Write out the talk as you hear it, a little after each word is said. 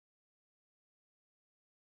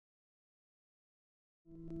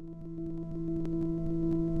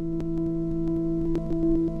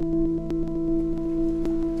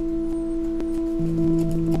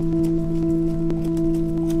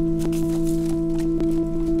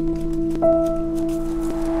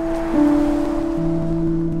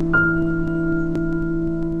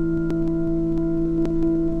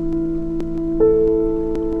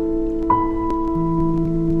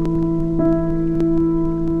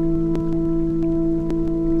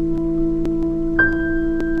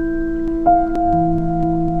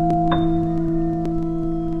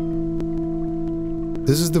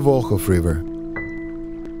This is the Volkhov River,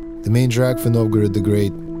 the main drag for Novgorod the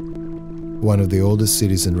Great, one of the oldest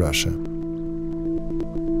cities in Russia.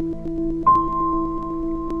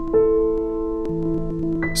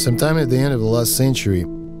 Sometime at the end of the last century,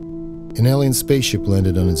 an alien spaceship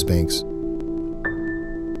landed on its banks.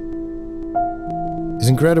 As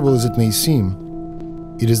incredible as it may seem,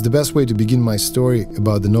 it is the best way to begin my story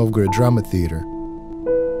about the Novgorod Drama Theater,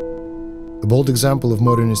 a bold example of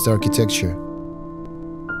modernist architecture,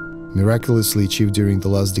 miraculously achieved during the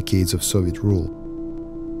last decades of Soviet rule.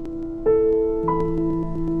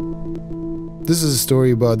 This is a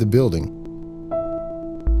story about the building,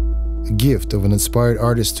 a gift of an inspired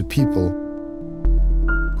artist to people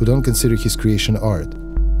who don't consider his creation art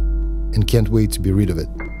and can't wait to be rid of it.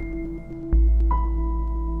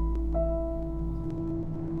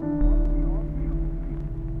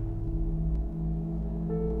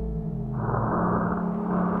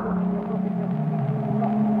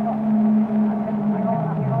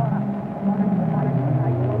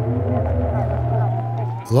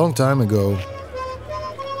 A long time ago,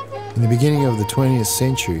 in the beginning of the 20th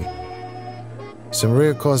century, some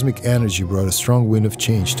rare cosmic energy brought a strong wind of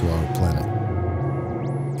change to our planet.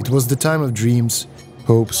 It was the time of dreams,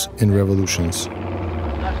 hopes, and revolutions.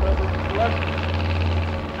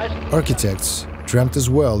 Architects dreamt as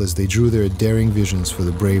well as they drew their daring visions for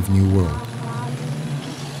the brave new world.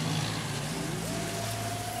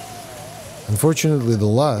 Unfortunately, the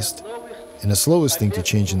last and the slowest thing to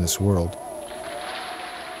change in this world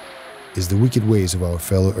is the wicked ways of our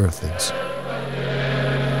fellow Earthlings.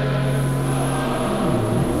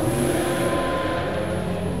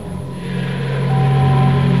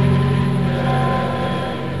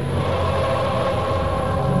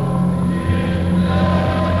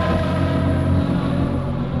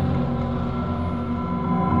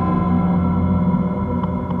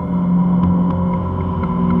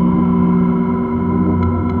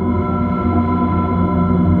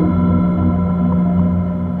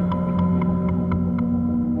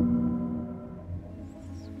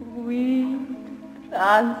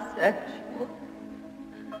 Transsexual,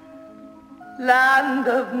 land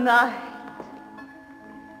of night,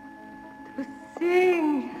 to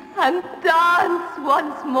sing and dance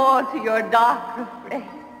once more to your dark refrain.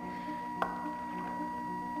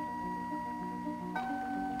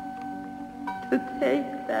 To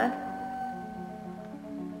take that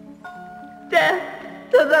step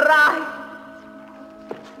to the right.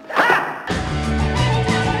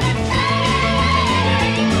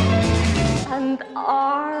 And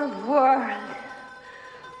our world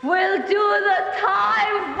will do the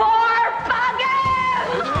time warp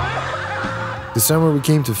again! The summer we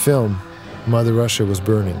came to film, Mother Russia was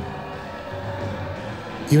burning.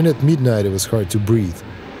 Even at midnight it was hard to breathe,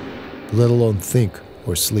 let alone think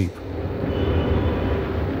or sleep.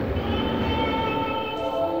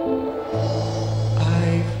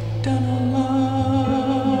 I've done a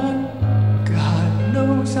lot, God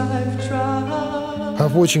knows I've tried.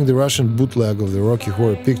 Half watching the Russian bootleg of the Rocky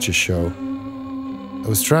Horror Picture Show, I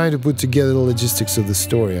was trying to put together the logistics of the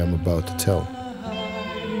story I'm about to tell.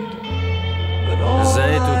 За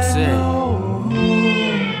эту цель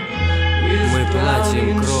мы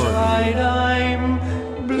платим кровью.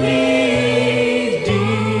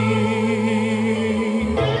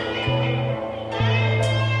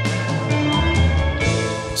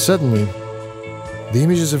 Suddenly, the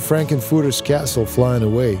images of Frankenfurter's castle flying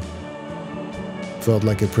away felt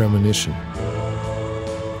like a premonition.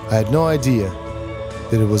 I had no idea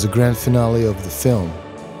that it was a grand finale of the film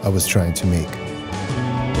I was trying to make.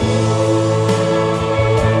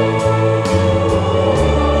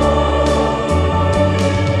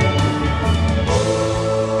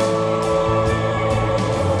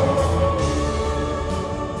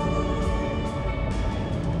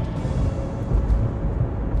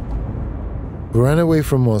 We ran away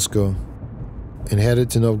from Moscow and headed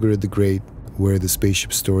to Novgorod the Great, where the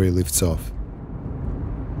spaceship story lifts off.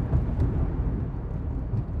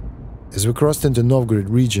 As we crossed into Novgorod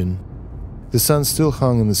region, the sun still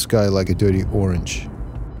hung in the sky like a dirty orange.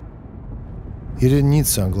 You didn't need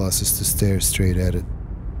sunglasses to stare straight at it.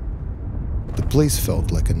 place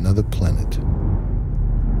felt like another planet.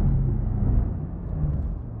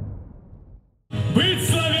 Быть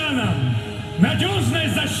славянам надежной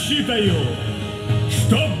защитою,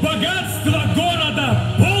 чтоб богатство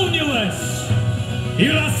города полнилось и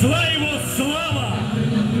росла его слава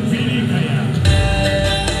великая.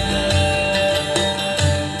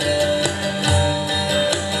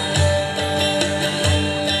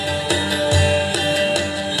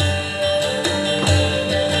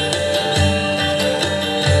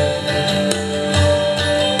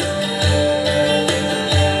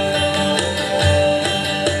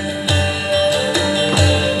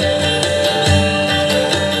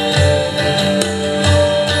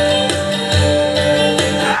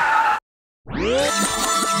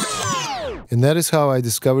 And that is how I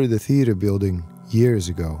discovered the theater building years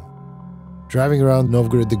ago, driving around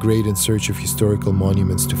Novgorod the Great in search of historical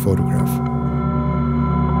monuments to photograph.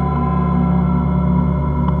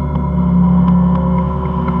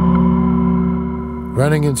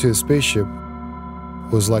 Running into a spaceship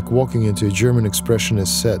was like walking into a German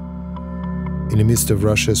expressionist set in the midst of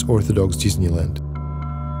Russia's Orthodox Disneyland.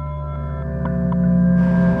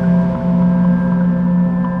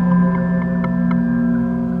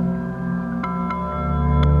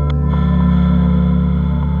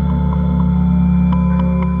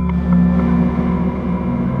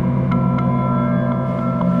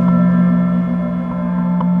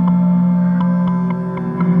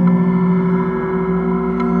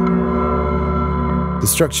 The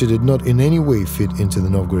structure did not in any way fit into the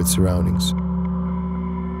Novgorod surroundings.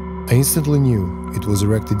 I instantly knew it was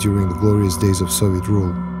erected during the glorious days of Soviet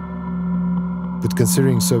rule. But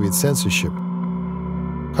considering Soviet censorship,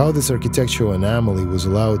 how this architectural anomaly was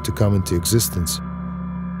allowed to come into existence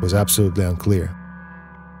was absolutely unclear.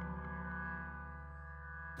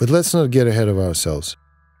 But let's not get ahead of ourselves.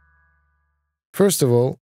 First of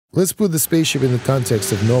all, let's put the spaceship in the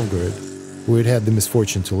context of Novgorod, where it had the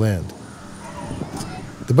misfortune to land.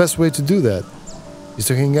 The best way to do that is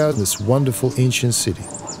to hang out in this wonderful ancient city.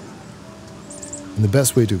 And the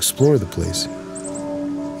best way to explore the place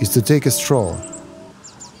is to take a stroll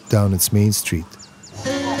down its main street.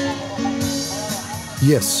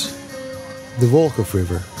 Yes, the Volkhov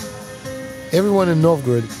River. Everyone in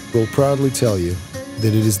Novgorod will proudly tell you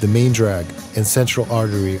that it is the main drag and central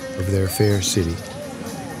artery of their fair city.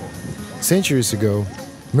 Centuries ago,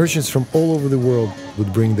 merchants from all over the world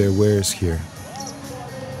would bring their wares here.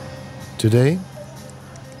 Today,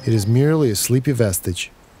 it is merely a sleepy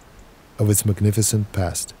vestige of its magnificent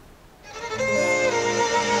past.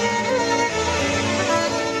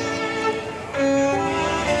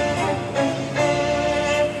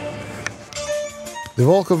 The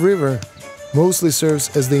Volkhov River mostly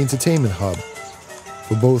serves as the entertainment hub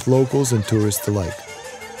for both locals and tourists alike.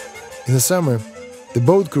 In the summer, the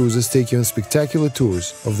boat cruises take you on spectacular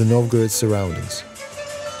tours of the Novgorod surroundings.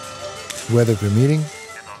 Weather permitting,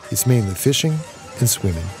 it's mainly fishing and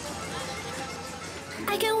swimming.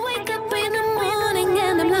 I can wake up in the morning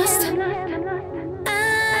and I'm lost.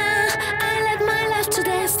 I let my life to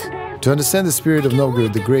dust. To understand the spirit of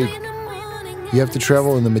Novgorod the Great, you have to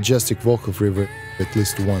travel in the majestic Volkhov River at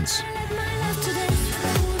least once.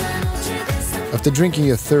 After drinking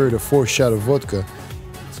your third or fourth shot of vodka,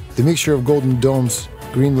 the mixture of golden domes,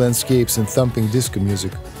 green landscapes, and thumping disco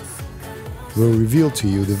music will reveal to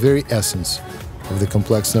you the very essence of the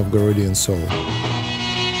complex Novgorodian soul.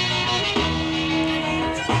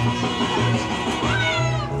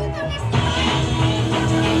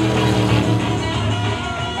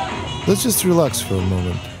 Let's just relax for a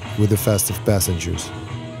moment with the fast of passengers,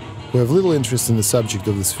 who have little interest in the subject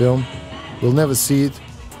of this film, will never see it,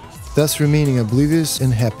 thus remaining oblivious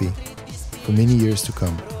and happy for many years to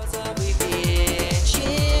come.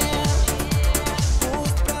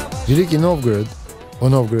 Veliki Novgorod, or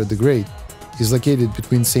Novgorod the Great, is located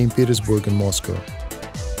between St. Petersburg and Moscow.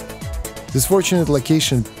 This fortunate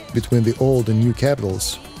location between the old and new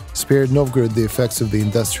capitals spared Novgorod the effects of the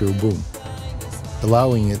industrial boom,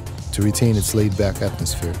 allowing it to retain its laid-back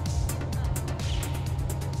atmosphere.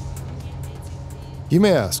 You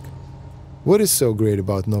may ask, what is so great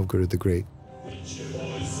about Novgorod the Great?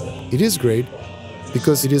 It is great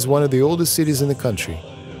because it is one of the oldest cities in the country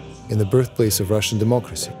and the birthplace of Russian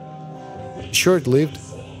democracy. Short-lived,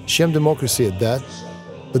 sham democracy at that,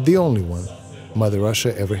 but the only one Mother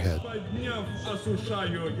Russia ever had.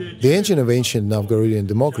 The engine of ancient Novgorodian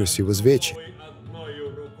democracy was Veche,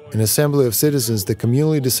 an assembly of citizens that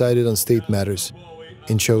communally decided on state matters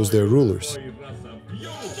and chose their rulers.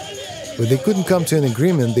 When they couldn't come to an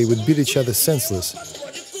agreement, they would beat each other senseless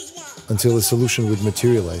until a solution would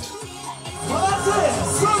materialize.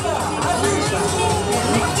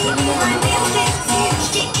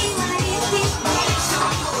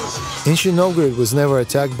 Ancient Novgorod was never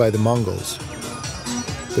attacked by the Mongols,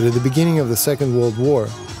 but at the beginning of the Second World War,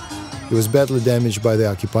 it was badly damaged by the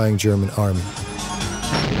occupying German army.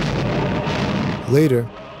 Later,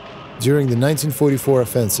 during the 1944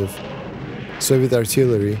 offensive, Soviet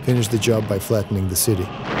artillery finished the job by flattening the city.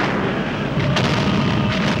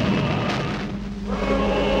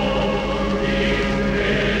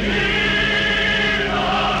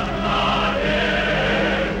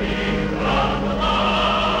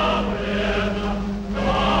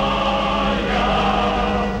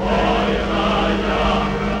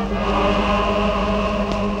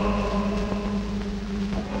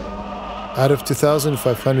 Out of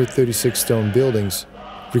 2,536 stone buildings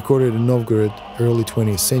recorded in Novgorod early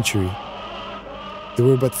 20th century, there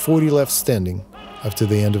were but 40 left standing after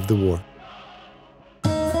the end of the war.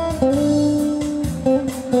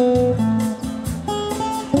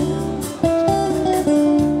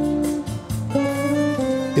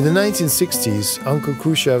 In the 1960s, Uncle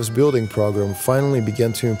Khrushchev's building program finally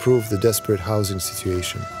began to improve the desperate housing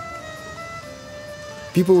situation.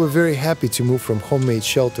 People were very happy to move from homemade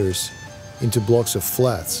shelters into blocks of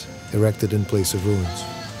flats erected in place of ruins.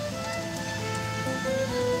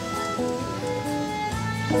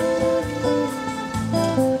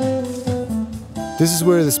 This is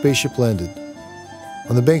where the spaceship landed,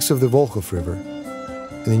 on the banks of the Volkhov River,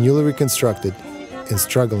 in a newly reconstructed and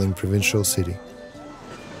struggling provincial city.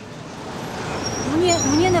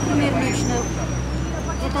 Мне, например, лично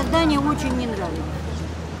это здание очень не нравится.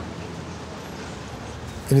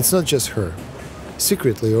 And it's not just her.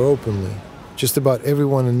 Secretly or openly, just about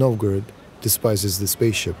everyone in Novgorod despises the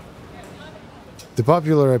spaceship. The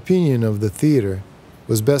popular opinion of the theater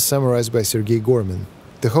was best summarized by Sergei Gorman,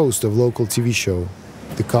 the host of local TV show,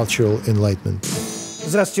 The Cultural Enlightenment.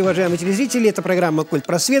 Здравствуйте, уважаемые телезрители. Это программа «Культ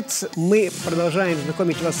просвет». Мы продолжаем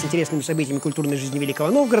знакомить вас с интересными событиями культурной жизни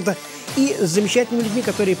Великого Новгорода и с замечательными людьми,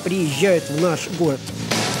 которые приезжают в наш город.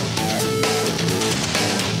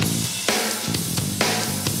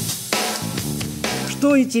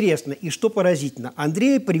 Что интересно и что поразительно,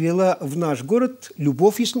 Андрея привела в наш город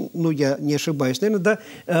любовь, если, я не ошибаюсь, наверное,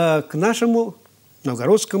 да, к нашему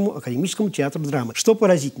Новгородскому академическому театру драмы. Что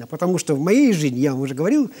поразительно, потому что в моей жизни, я вам уже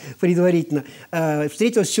говорил предварительно,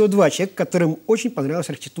 встретилось всего два человека, которым очень понравилась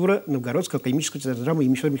архитектура Новгородского академического театра драмы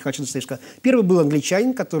имени Федора Михайловича Достоевского. Первый был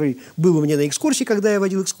англичанин, который был у меня на экскурсии, когда я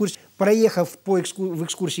водил экскурсию. Проехав в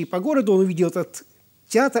экскурсии по городу, он увидел этот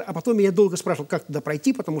театр, а потом меня долго спрашивал, как туда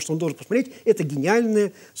пройти, потому что он должен посмотреть это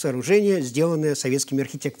гениальное сооружение, сделанное советскими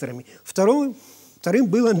архитекторами. Вторым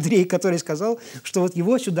был Андрей, который сказал, что вот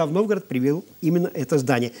его сюда, в Новгород, привел именно это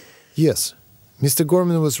здание. Yes, Mr.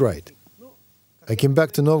 Gorman was right. I came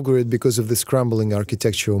back to Novgorod because of this crumbling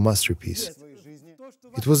architectural masterpiece.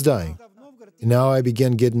 It was dying, and now I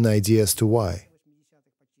began getting an idea as to why.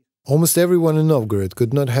 Almost everyone in Novgorod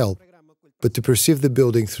could not help but to perceive the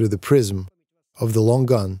building through the prism of the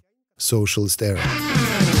long-gone socialist era.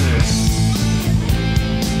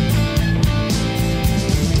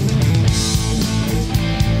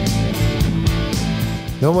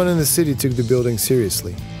 No one in the city took the building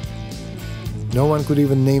seriously. No one could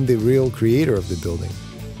even name the real creator of the building.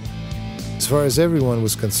 As far as everyone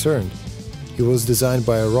was concerned, it was designed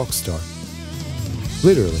by a rock star.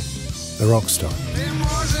 Literally, a rock star.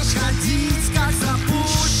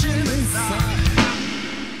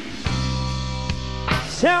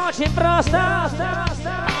 Все очень просто.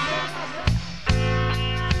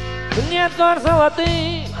 Нет гор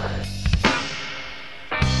золотых,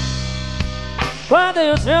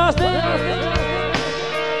 падают звезды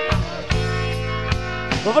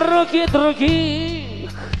в руки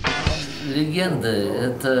других. Легенда —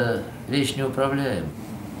 это вещь неуправляемая.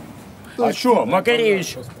 А что,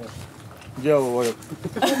 Макаревич делал?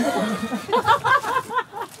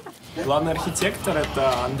 Главный архитектор —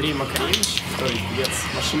 это Андрей Макаревич, который певец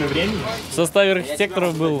 «Машины времени». В составе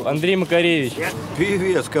архитекторов был Андрей Макаревич.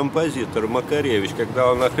 Певец-композитор Макаревич,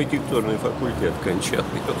 когда он архитектурный факультет кончал.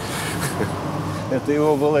 Это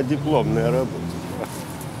его была дипломная работа.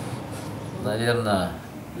 Наверное,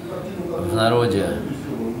 в народе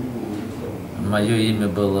мое имя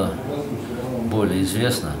было более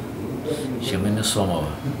известно, чем имя Сомова,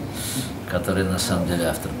 который на самом деле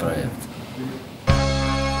автор проекта.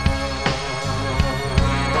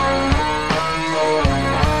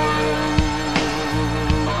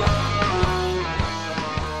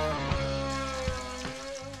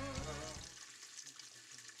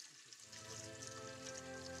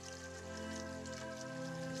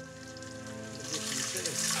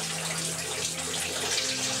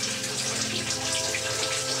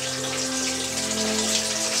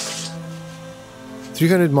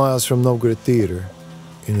 "300 miles from Novgorod Theater,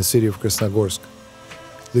 in the city of Krasnogorsk,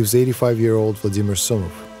 lives 85-year-old Vladimir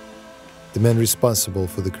Somov, the man responsible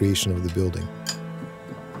for the creation of the building.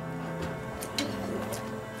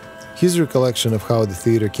 His recollection of how the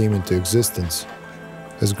theater came into existence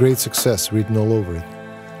has great success written all over it.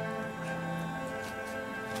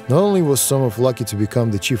 Not only was Somov lucky to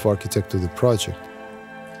become the chief architect of the project,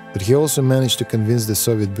 but he also managed to convince the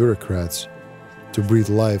Soviet bureaucrats to breathe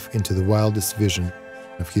life into the wildest vision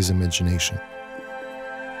of his imagination.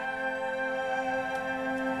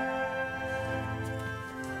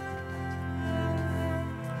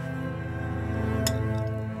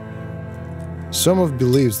 Somov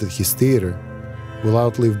believes that his theater will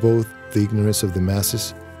outlive both the ignorance of the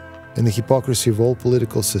masses and the hypocrisy of all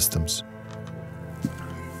political systems.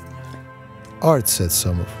 Art, said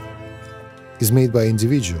Somov, is made by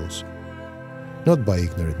individuals, not by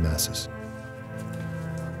ignorant masses.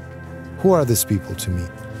 Who are these people to me?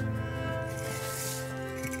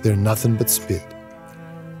 They're nothing but spit.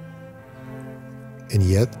 And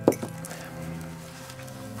yet,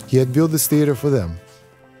 he had built this theater for them.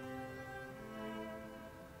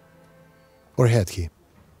 Or had he?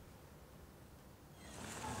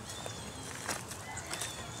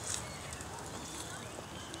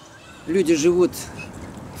 Люди живут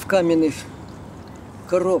в каменных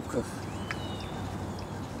коробках,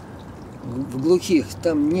 в глухих,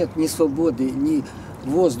 там нет ни свободы, ни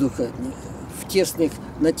воздуха,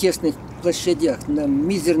 на тесных площадях, на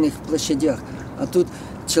мизерных площадях. А тут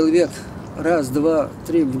человек раз, два,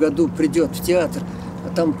 три в году придет в театр,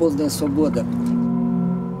 а там полная свобода.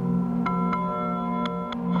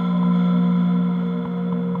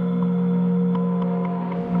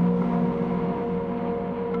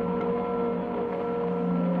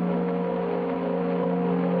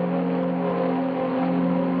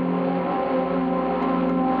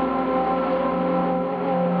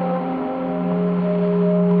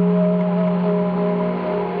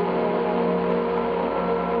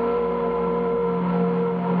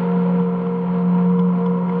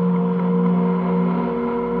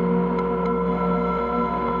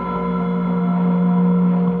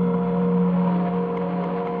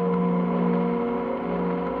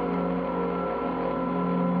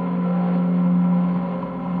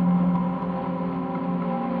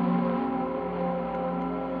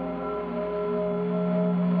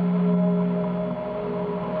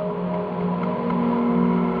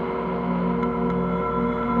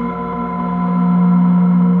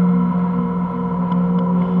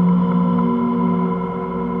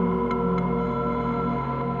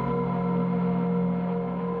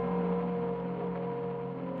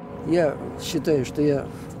 Я считаю, что я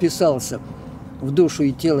вписался в душу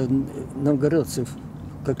и тело новгородцев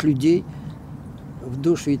как людей, в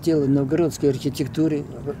душу и тело новгородской архитектуры.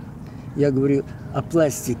 Я говорю о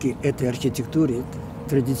пластике этой архитектуры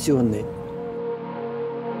традиционной.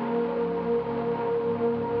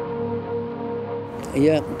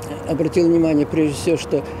 Я обратил внимание, прежде всего,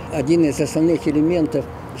 что один из основных элементов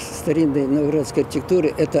старинной новгородской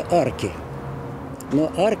архитектуры – это арки. Но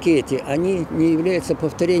арки эти, они не являются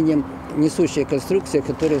повторением несущей конструкции,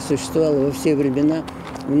 которая существовала во все времена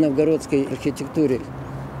в новгородской архитектуре.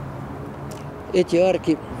 Эти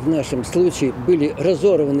арки в нашем случае были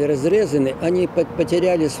разорваны, разрезаны, они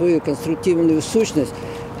потеряли свою конструктивную сущность,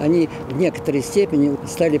 они в некоторой степени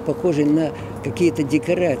стали похожи на какие-то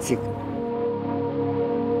декорации.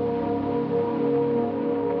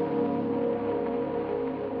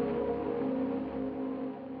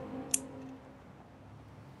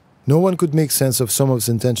 No one could make sense of Somov's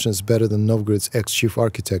intentions better than Novgorod's ex-chief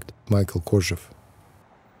architect, Michael Korzhev.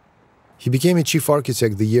 He became a chief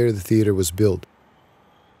architect the year the theater was built.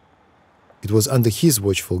 It was under his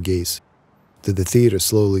watchful gaze that the theater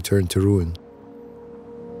slowly turned to ruin.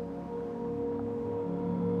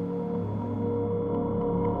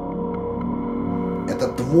 Это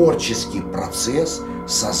творческий процесс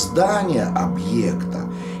создания объекта.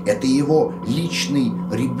 Это его личный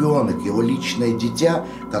ребенок, его личное дитя,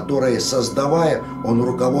 которое, создавая, он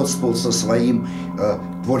руководствовался своим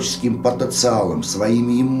творческим потенциалом,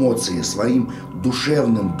 своими эмоциями, своим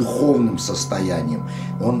душевным, духовным состоянием.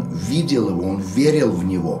 Он видел его, он верил в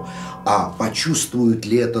него. А почувствуют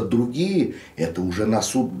ли это другие, это уже на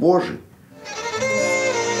суд Божий.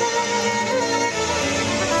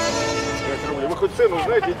 Вы хоть цену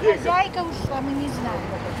знаете, деньги? Хозяйка ушла, мы не знаем.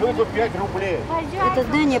 Почему тут 5 рублей? Это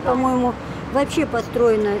здание, по-моему, вообще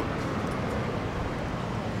построено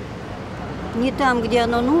не там, где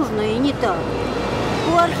оно нужно, и не так.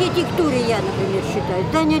 По архитектуре я, например, считаю.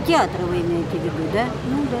 Здание театра вы имеете в виду, да?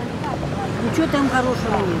 Ну да. Ничего там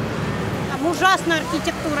хорошего нет. Там ужасная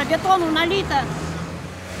архитектура, бетону налито.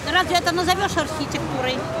 Разве это назовешь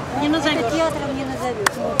архитектурой? Не назовешь. Театром не назовешь.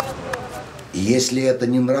 Если это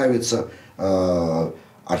не нравится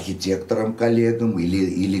архитекторам, коллегам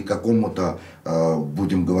или какому-то,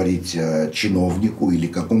 будем говорить, чиновнику или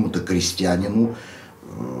какому-то крестьянину,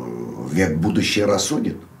 век будущее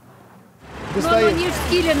рассудит. Но оно не в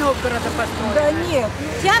стиле Новгорода построено. Да нет.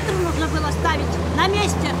 Театр нужно было ставить на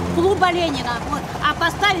месте клуба Ленина, вот, а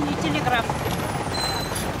поставили телеграф.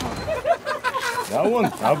 Да вон,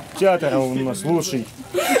 театр у нас лучший.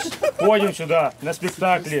 Ходим сюда на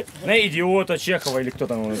спектакли, на «Идиота» Чехова или кто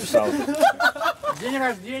там его написал. День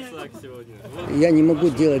рождения. Я не могу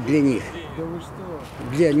делать для них,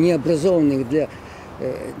 для необразованных,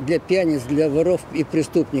 для пьяниц, для воров и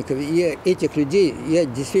преступников. Я этих людей я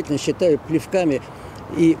действительно считаю плевками,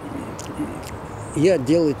 и я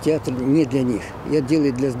делаю театр не для них, я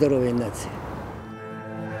делаю для здоровой нации.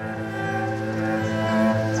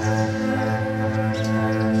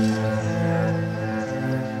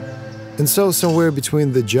 And so, somewhere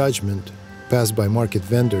between the judgment passed by market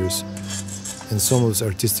vendors and Somov's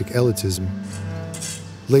artistic elitism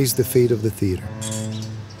lays the fate of the theater.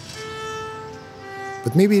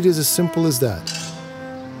 But maybe it is as simple as that.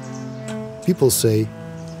 People say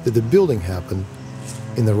that the building happened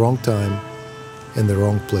in the wrong time and the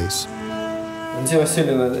wrong place. Антия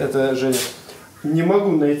Васильевна, это Женя. Не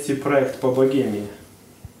могу найти проект по Богемии.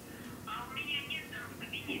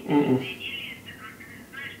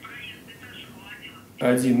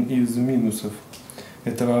 Один из минусов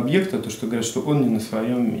этого объекта, то, что говорят, что он не на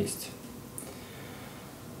своем месте.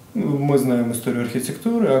 Мы знаем историю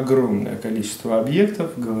архитектуры, огромное количество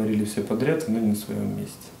объектов, говорили все подряд, но не на своем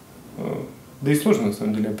месте. Да и сложно, на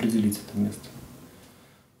самом деле, определить это место.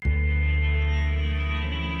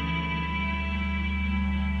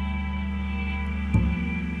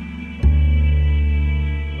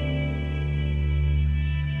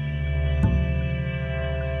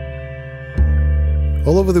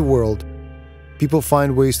 All over the world, people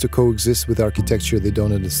find ways to coexist with architecture they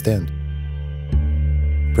don't understand.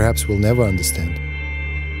 Perhaps we'll never understand.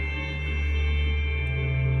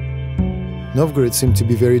 Novgorod seemed to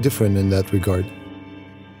be very different in that regard.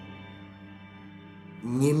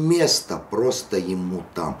 Не место просто ему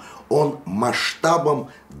там. Он масштабом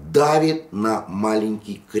давит на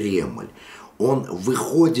маленький Кремль. Он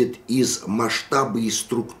выходит из масштаба и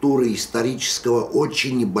структуры исторического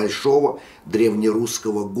очень небольшого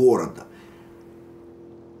древнерусского города.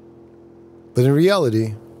 But in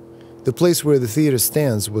reality, the place where the theater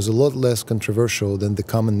stands was a lot less controversial than the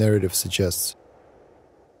common narrative suggests.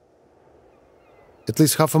 At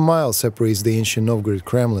least half a mile separates the ancient Novgorod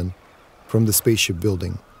Kremlin from the spaceship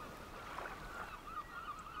building.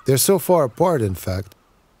 They're so far apart, in fact,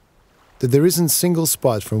 that there isn't a single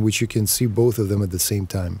spot from which you can see both of them at the same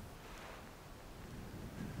time.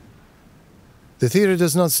 The theater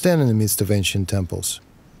does not stand in the midst of ancient temples.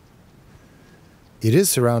 It is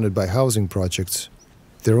surrounded by housing projects,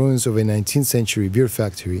 the ruins of a 19th century beer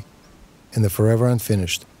factory, and the forever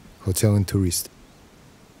unfinished Hotel and Tourist.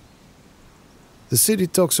 The city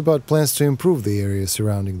talks about plans to improve the area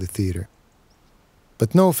surrounding the theater.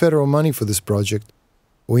 But no federal money for this project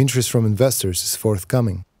or interest from investors is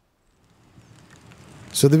forthcoming.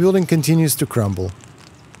 So the building continues to crumble,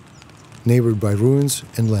 neighbored by ruins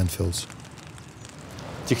and landfills.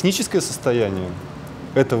 Техническое состояние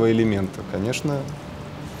этого элемента, конечно,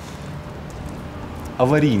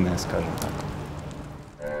 аварийное, скажем так.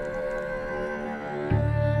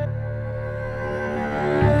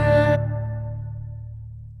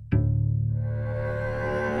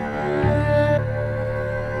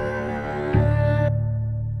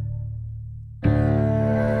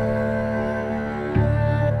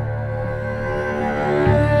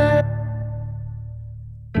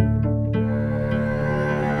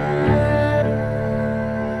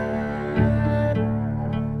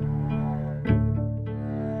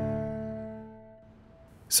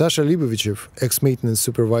 Sasha Libovichev, ex-maintenance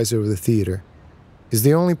supervisor of the theater, is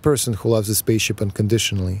the only person who loves the spaceship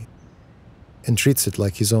unconditionally and treats it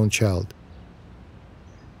like his own child.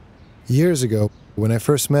 Years ago, when I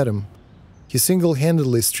first met him, he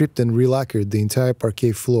single-handedly stripped and relacquered the entire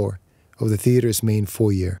parquet floor of the theater's main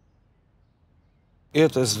foyer.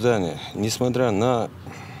 Это здание, несмотря на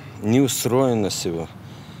неустроенность его,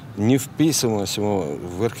 не вписываемость его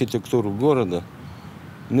в архитектуру города,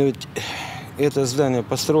 но ведь это здание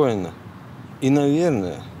построено, и,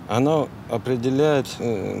 наверное, оно определяет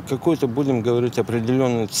какую-то, будем говорить,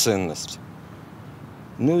 определенную ценность.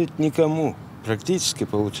 Но ведь никому, практически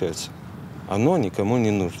получается, оно никому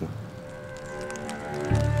не нужно.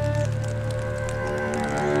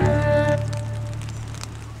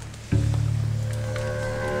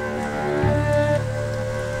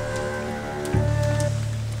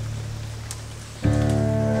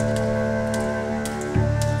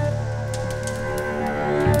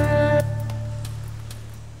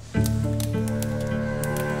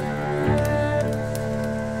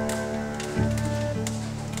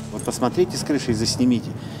 посмотрите с крыши и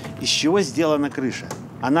заснимите. Из чего сделана крыша?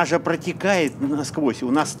 Она же протекает насквозь.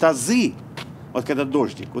 У нас тазы, вот когда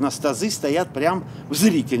дождик, у нас тазы стоят прямо в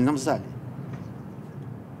зрительном зале.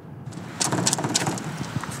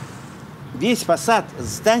 Весь фасад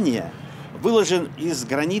здания выложен из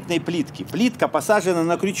гранитной плитки. Плитка посажена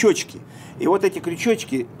на крючочки. И вот эти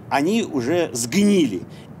крючочки, они уже сгнили.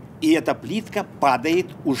 И эта плитка падает,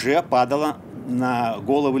 уже падала на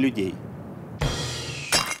головы людей.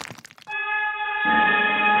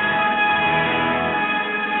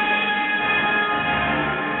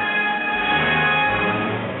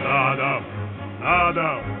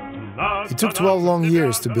 It took 12 long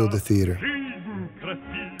years to build the theater.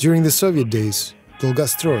 During the Soviet days,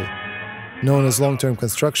 Dolgostroy, known as long-term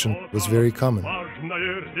construction, was very common.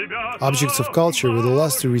 Objects of culture were the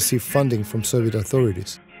last to receive funding from Soviet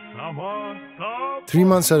authorities. 3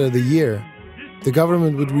 months out of the year, the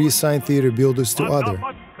government would reassign theater builders to other,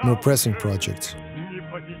 more pressing projects.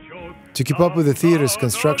 To keep up with the theater's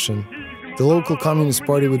construction, the local Communist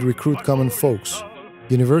Party would recruit common folks,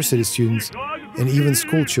 university students, and even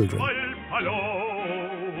school children.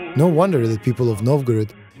 No wonder that people of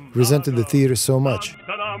Novgorod resented the theater so much.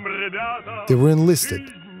 They were enlisted,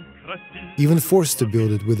 even forced to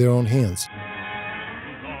build it with their own hands.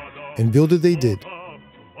 And build it they did,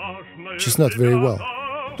 just not very well.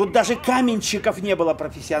 Тут даже каменщиков не было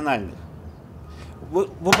профессиональных. Вы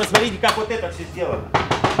посмотрите, как вот это все сделано.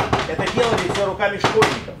 Это делали все руками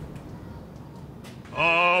школьников.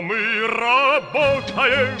 А мы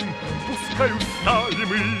работаем, пускай устали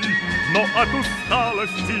мы, но от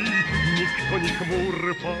усталости никто не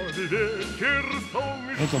хмур под вечер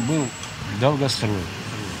солнечный. Это был долгострой,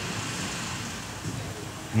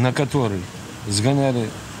 на который сгоняли,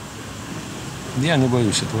 я не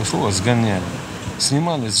боюсь этого слова, сгоняли,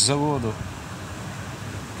 снимались с завода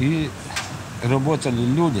и работали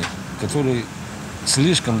люди, которые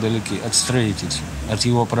слишком далеки от строительства, от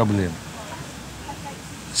его проблем.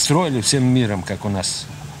 Строили всем миром, как у нас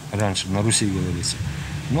раньше на Руси говорится.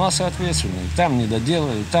 Ну а соответственно, там не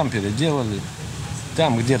доделали, там переделали,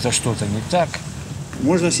 там где-то что-то не так.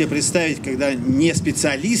 Можно себе представить, когда не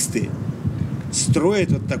специалисты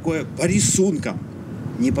строят вот такое по рисункам,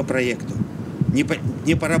 не по проекту,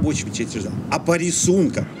 не по рабочим чертежам, а по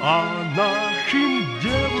рисункам. А нашим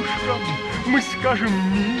девушкам мы скажем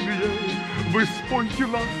милее, вы спойте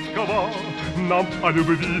ласково нам о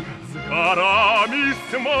любви. С горами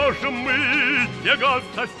сможем мы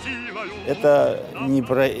тягаться силою. Это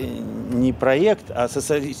не проект, а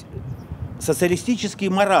социалистический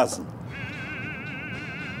маразм.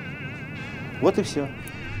 Вот и все.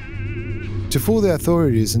 To fool the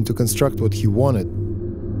authorities and to construct what he wanted,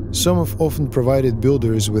 Somov often provided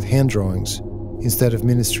builders with hand drawings instead of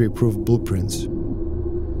ministry-approved blueprints.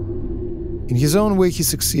 In his own way, he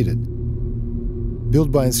succeeded. Built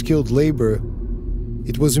by unskilled labor,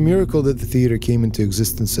 it was a miracle that the theater came into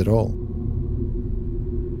existence at all.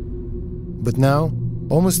 But now,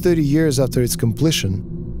 almost 30 years after its completion,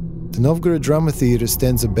 the Novgorod Drama Theater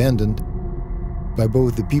stands abandoned by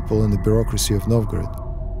both the people and the bureaucracy of Novgorod.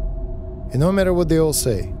 And no matter what they all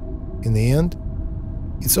say, in the end,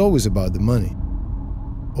 it's always about the money,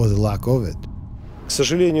 or the lack of it. К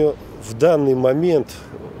сожалению, в данный момент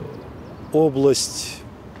область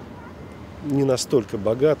не настолько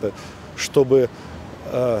богата, чтобы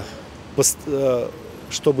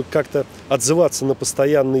как-то отзываться на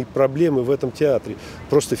постоянные проблемы в этом театре.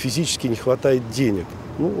 Просто физически не хватает денег.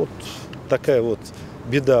 Ну вот такая вот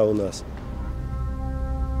беда у нас.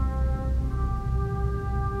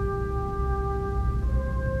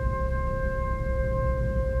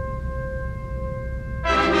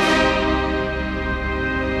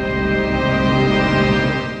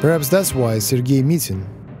 Perhaps that's why Sergei Mitin,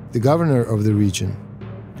 the governor of the region,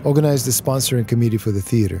 organized the sponsoring committee for the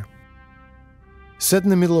theater. Set in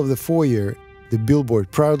the middle of the foyer, the billboard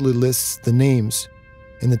proudly lists the names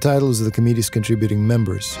and the titles of the committee's contributing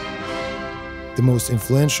members, the most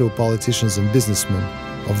influential politicians and businessmen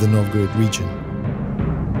of the Novgorod region.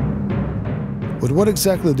 But what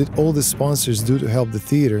exactly did all the sponsors do to help the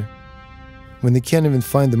theater when they can't even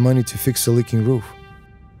find the money to fix a leaking roof?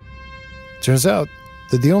 Turns out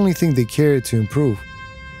that the only thing they cared to improve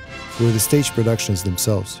were the stage productions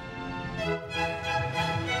themselves.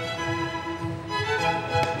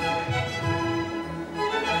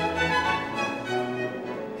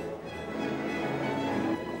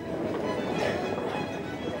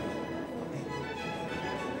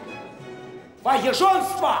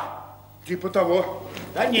 Поежонство! Типа того.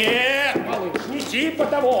 Да нет, малыш, не типа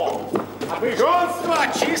того. А выжонство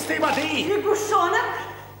чистой воды. Лягушонок,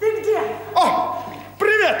 ты где? О,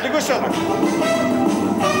 привет! Привет, лягушонок!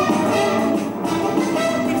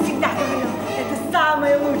 Ты всегда говорил, это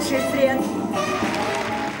самое лучшее средство.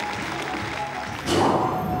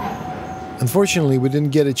 Unfortunately, we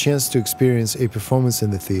didn't get a chance to experience a performance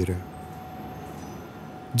in the theater.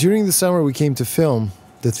 During the summer we came to film,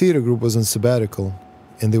 the theater group was on sabbatical,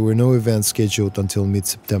 and there were no events scheduled until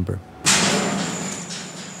mid-September.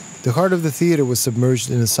 The heart of the theater was submerged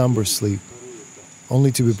in a somber sleep,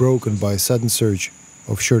 only to be broken by a sudden surge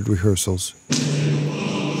of short rehearsals.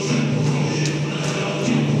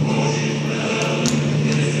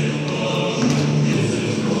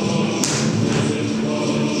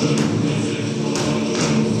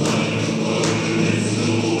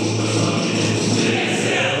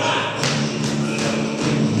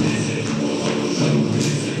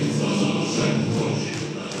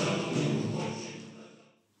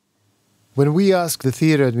 When we asked the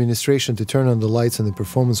theater administration to turn on the lights in the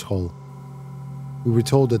performance hall, we were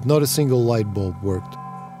told that not a single light bulb worked.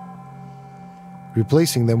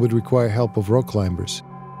 Replacing them would require help of rock climbers,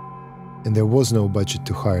 and there was no budget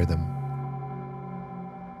to hire them.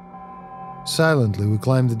 Silently, we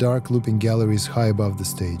climbed the dark, looping galleries high above the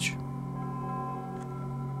stage.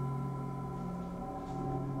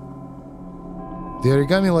 The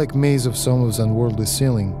origami-like maze of Somov's unworldly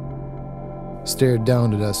ceiling stared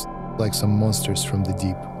down at us like some monsters from the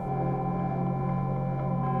deep.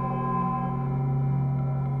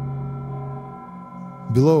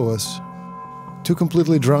 Below us, two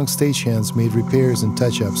completely drunk stagehands made repairs and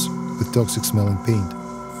touch-ups with toxic-smelling paint.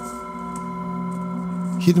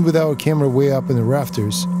 Hidden with our camera way up in the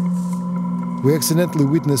rafters, we accidentally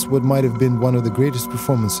witnessed what might have been one of the greatest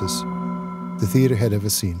performances the theater had ever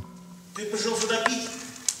seen. Ты пришел сюда пить?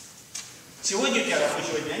 Сегодня у тебя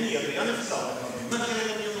рабочего дня нет, я написал. Не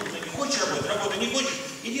хочешь работать? Работай, не хочешь?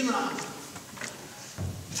 Иди на.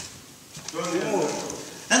 Да ну,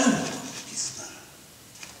 пизда.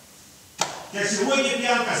 Я сегодня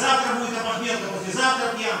пьянка, завтра будет опохмелка,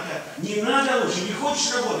 послезавтра пьянка. Не надо лучше, не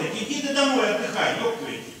хочешь работать? Иди ты домой отдыхай, ёпта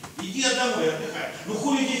ведь. Иди домой отдыхай. Ну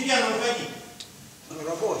хули здесь пьяного ходить? Ну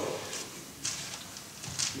работай.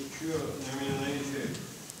 Ты чё на меня наезжаешь?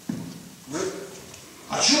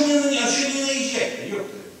 А чё не наезжать-то,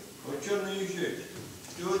 ёпта? Вот чё наезжать?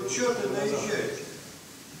 Ты вот чё ты наезжаешь?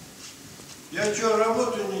 Я чё,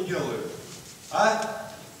 работу не делаю? А?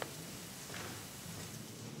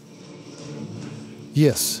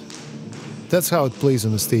 Yes, that's how it plays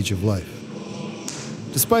on the stage of life.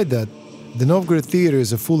 Despite that, the Novgorod Theater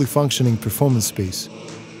is a fully functioning performance space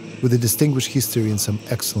with a distinguished history and some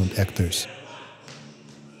excellent actors.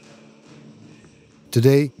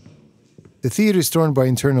 Today, the theater is torn by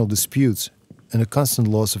internal disputes and a constant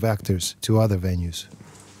loss of actors to other venues.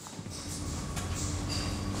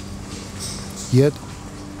 Yet,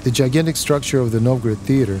 the gigantic structure of the Novgorod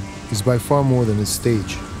Theater is by far more than its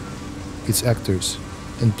stage, its actors,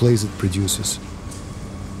 and plays it produces.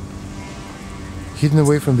 Hidden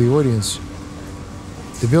away from the audience,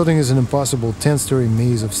 the building is an impossible 10-story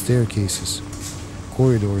maze of staircases,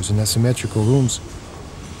 corridors, and asymmetrical rooms,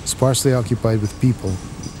 sparsely occupied with people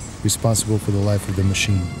responsible for the life of the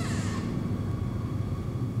machine.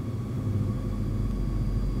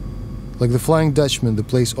 Like the Flying Dutchman, the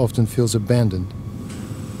place often feels abandoned,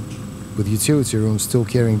 with utility rooms still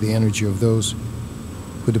carrying the energy of those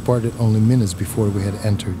who departed only minutes before we had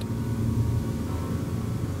entered.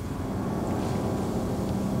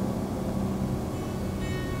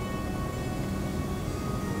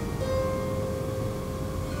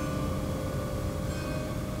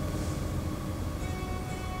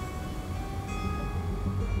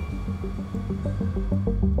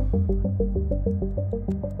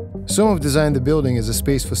 Somov designed the building as a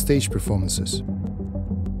space for stage performances.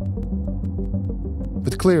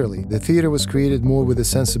 But clearly, the theater was created more with the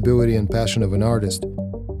sensibility and passion of an artist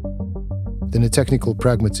than the technical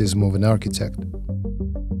pragmatism of an architect.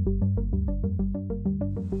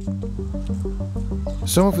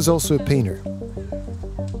 Somov is also a painter.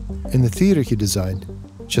 And the theater he designed,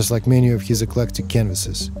 just like many of his eclectic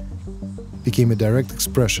canvases, became a direct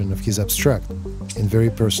expression of his abstract and very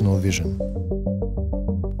personal vision.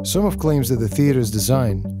 Somov claims that the theater's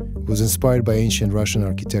design was inspired by ancient Russian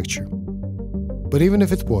architecture. But even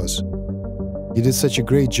if it was, he did such a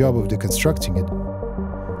great job of deconstructing it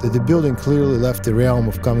that the building clearly left the realm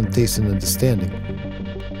of common taste and understanding,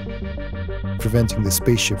 preventing the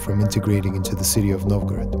spaceship from integrating into the city of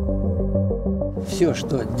Novgorod. Все,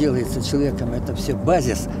 что делается человеком, это все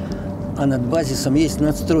базис, а над базисом есть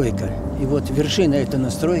надстройка. И вот вершина этой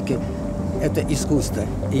настройки – это искусство.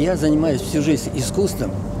 И я занимаюсь всю жизнь искусством,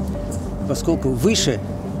 поскольку выше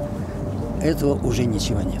этого уже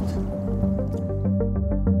ничего нет.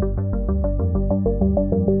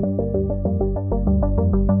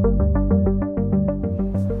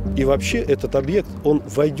 вообще этот объект, он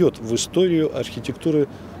войдет в историю архитектуры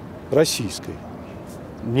российской.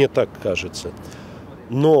 Мне так кажется.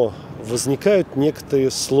 Но возникают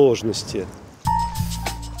некоторые сложности.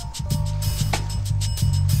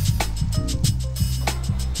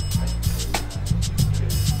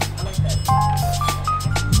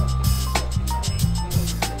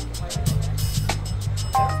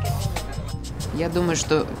 Я думаю,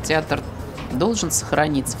 что театр должен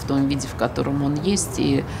сохраниться в том виде, в котором он есть,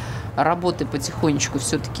 и работы потихонечку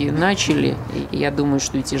все-таки начали. И я думаю,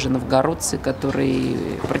 что и те же новгородцы, которые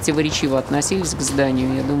противоречиво относились к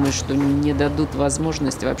зданию, я думаю, что не дадут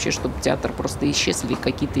возможности вообще, чтобы театр просто исчез или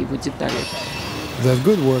какие-то его детали. That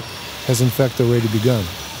good work has in fact already begun.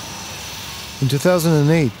 In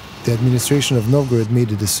 2008, the administration of Novgorod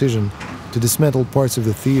made a decision to dismantle parts of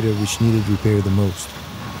the theater which needed repair the most.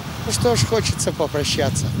 Ну что ж, хочется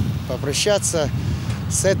попрощаться. Попрощаться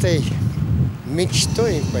с этой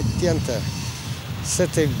мечтой импотента, с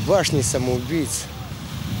этой башней самоубийц,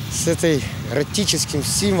 с этой эротическим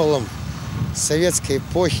символом советской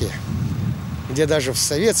эпохи, где даже в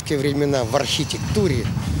советские времена в архитектуре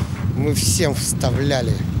мы всем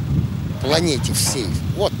вставляли планете всей.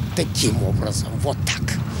 Вот таким образом, вот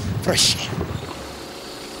так. Прощай.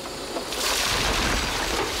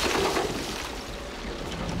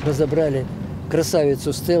 Разобрали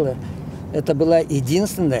красавицу Стелла. Это была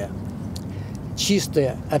единственная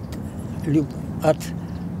чистая от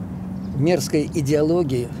мерзкой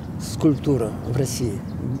идеологии скульптура в России.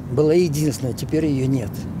 Была единственная, теперь ее нет.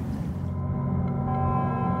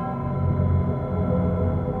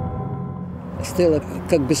 Стелла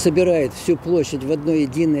как бы собирает всю площадь в одно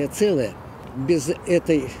единое целое. Без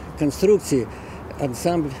этой конструкции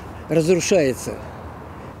ансамбль разрушается.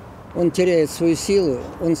 Он теряет свою силу,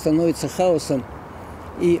 он становится хаосом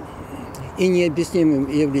и необъяснимым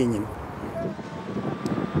явлением.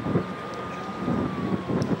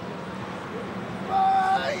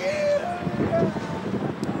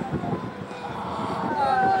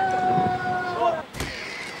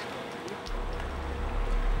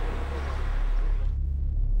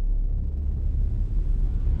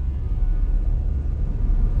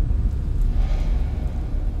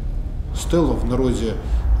 Стелла в народе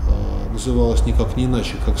называлась никак не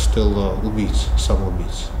иначе, как стелла убийц,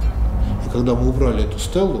 самоубийц. И когда мы убрали эту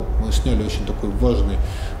стеллу, мы сняли очень такой важный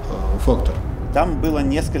фактор. Там было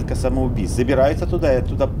несколько самоубийц. Забираются туда и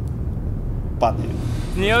оттуда падают.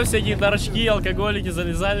 В нее всякие торчки, алкоголики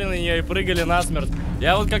залезали на нее и прыгали насмерть.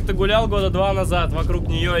 Я вот как-то гулял года 2 назад вокруг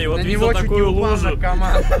нее и вот видел такую лужу.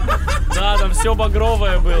 Да, там все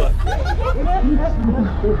багровое было.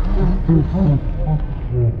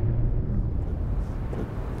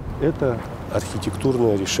 Это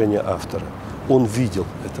архитектурное решение автора. Он видел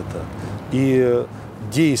это так. И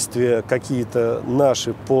действия какие-то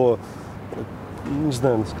наши по, не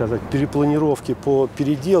знаю, сказать, перепланировке, по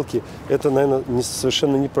переделке, это, наверное,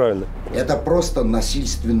 совершенно неправильно. Это просто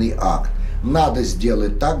насильственный акт. Надо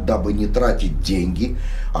сделать так, дабы не тратить деньги.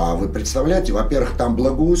 А вы представляете, во-первых, там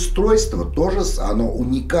благоустройство тоже оно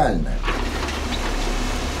уникальное.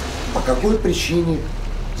 По какой причине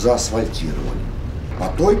заасфальтировали? По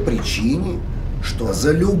той причине, что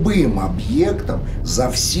за любым объектом, за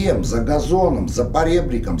всем, за газоном, за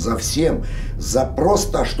поребриком, за всем, за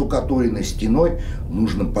просто оштукатуренной стеной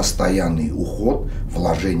нужен постоянный уход,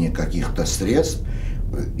 вложение каких-то средств,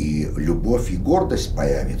 и любовь и гордость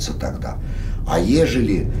появится тогда. А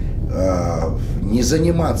ежели не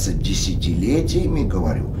заниматься десятилетиями,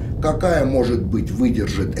 говорю, какая, может быть,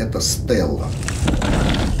 выдержит эта стелла?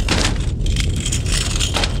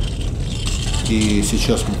 И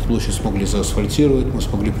сейчас мы площадь смогли заасфальтировать, мы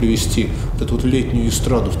смогли привести вот эту вот летнюю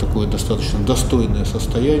эстраду в такое достаточно достойное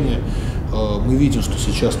состояние. Мы видим, что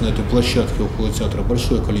сейчас на этой площадке около театра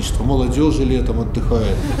большое количество молодежи летом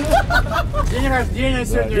отдыхает. День рождения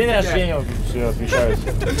сегодня. День рождения все отмечаются.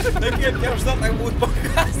 Такие прям что так будут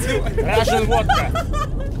показывать. Russian водка.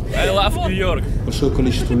 I love New York. Большое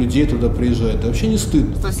количество людей туда приезжает. Да вообще не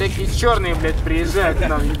стыдно. Что всякие черные, блядь, приезжают к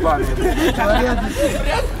нам, ебаные.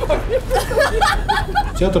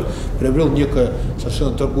 Театр приобрел некое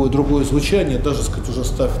совершенно другое звучание, даже, сказать, уже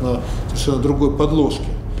став на совершенно другой подложке.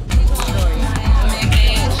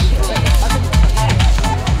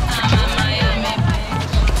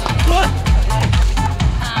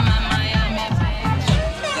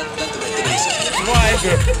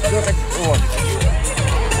 Вот.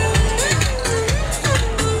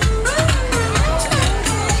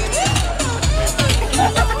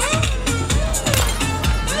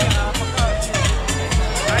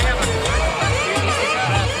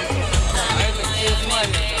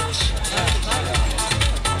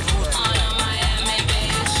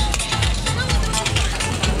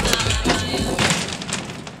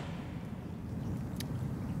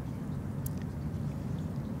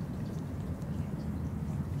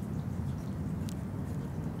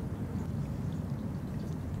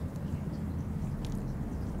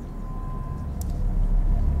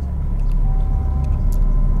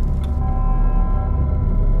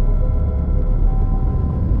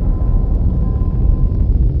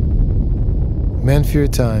 fear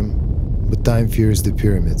time, but time fears the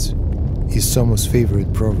pyramids, is Somo's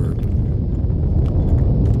favorite proverb.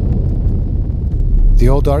 The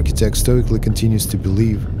old architect stoically continues to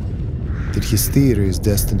believe that his theater is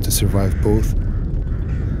destined to survive both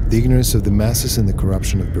the ignorance of the masses and the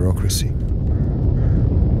corruption of bureaucracy.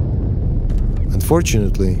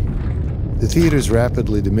 Unfortunately, the theater's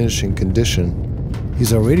rapidly diminishing condition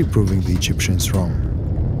is already proving the Egyptians wrong.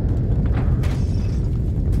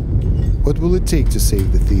 What will it take to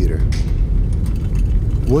save the theater?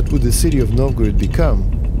 What would the city of Novgorod become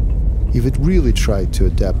if it really tried to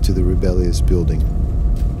adapt to the rebellious building?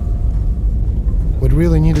 What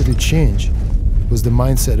really needed to change was the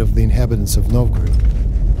mindset of the inhabitants of Novgorod,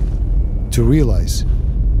 to realize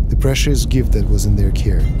the precious gift that was in their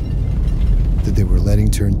care, that they were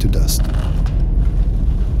letting turn to dust.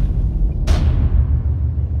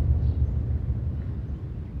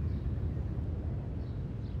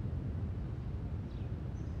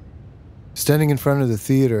 Standing in front of the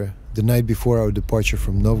theater the night before our departure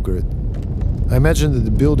from Novgorod, I imagined that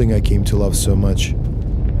the building I came to love so much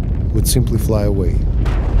would simply fly away.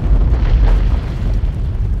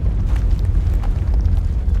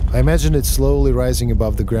 I imagined it slowly rising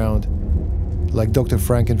above the ground, like Dr.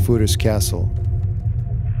 Frankenfurter's castle,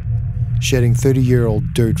 shedding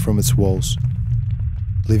 30-year-old dirt from its walls,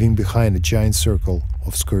 leaving behind a giant circle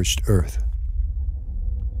of scorched earth.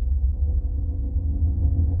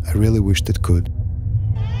 I really wished it could.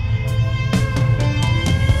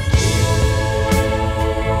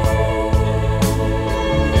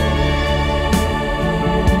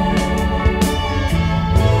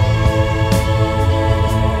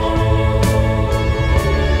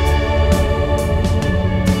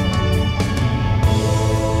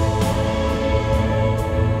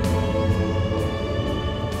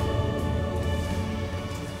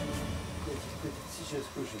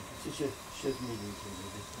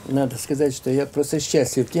 Надо сказать, что я просто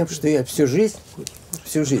счастлив тем, что я всю жизнь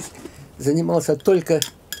занимался только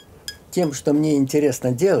тем, что мне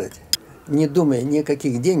интересно делать, не думая ни о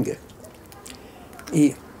каких деньгах.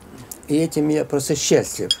 И этим я просто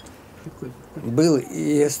счастлив был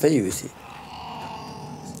и остаюсь.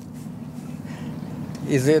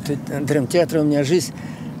 Из-за этого драмтеатра у меня жизнь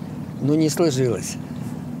не сложилась.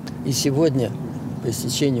 И сегодня, по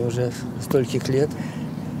истечении уже стольких лет,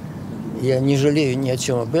 я не жалею ни о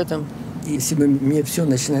чем об этом. И если бы мне все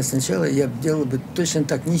начинать сначала, я делал бы точно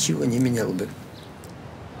так, ничего не менял бы.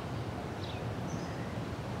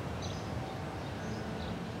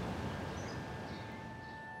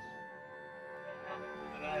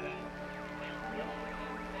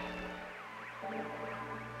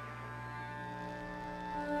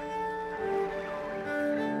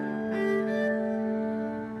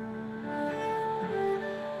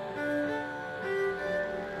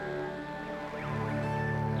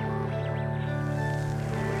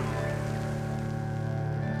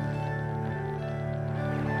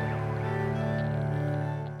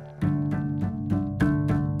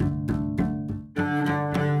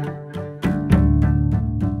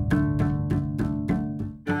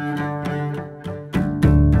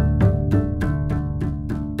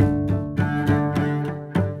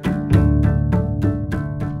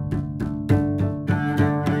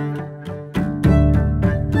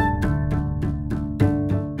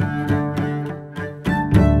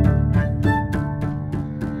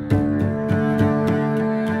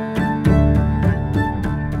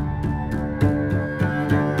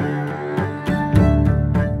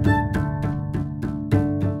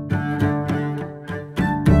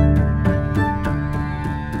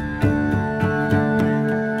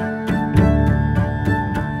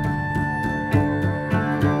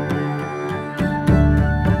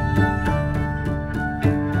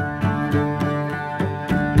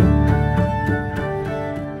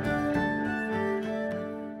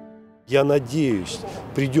 Я надеюсь,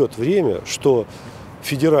 придет время, что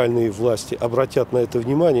федеральные власти обратят на это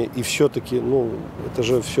внимание, и все-таки, это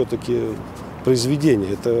же все-таки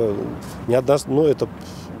произведение, это не одна, это